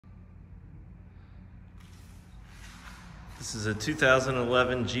This is a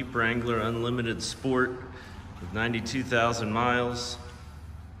 2011 Jeep Wrangler Unlimited Sport with 92,000 miles.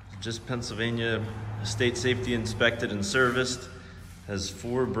 Just Pennsylvania state safety inspected and serviced. Has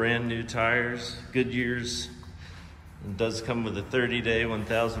 4 brand new tires, Goodyears. It does come with a 30-day,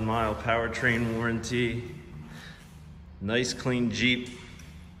 1,000-mile powertrain warranty. Nice clean Jeep.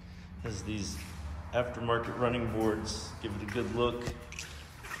 Has these aftermarket running boards, give it a good look.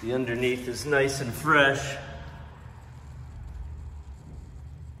 The underneath is nice and fresh.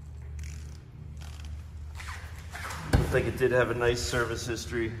 Looks like it did have a nice service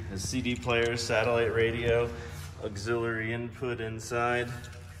history. A CD player, satellite radio, auxiliary input inside.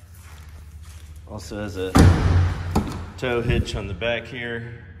 Also has a tow hitch on the back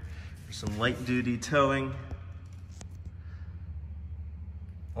here for some light duty towing.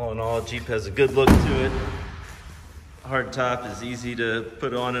 All in all, Jeep has a good look to it. Hardtop is easy to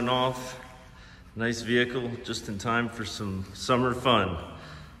put on and off. Nice vehicle, just in time for some summer fun.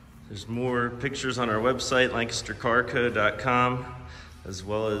 There's more pictures on our website, lancastercarco.com, as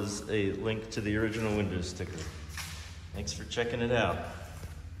well as a link to the original window sticker. Thanks for checking it out.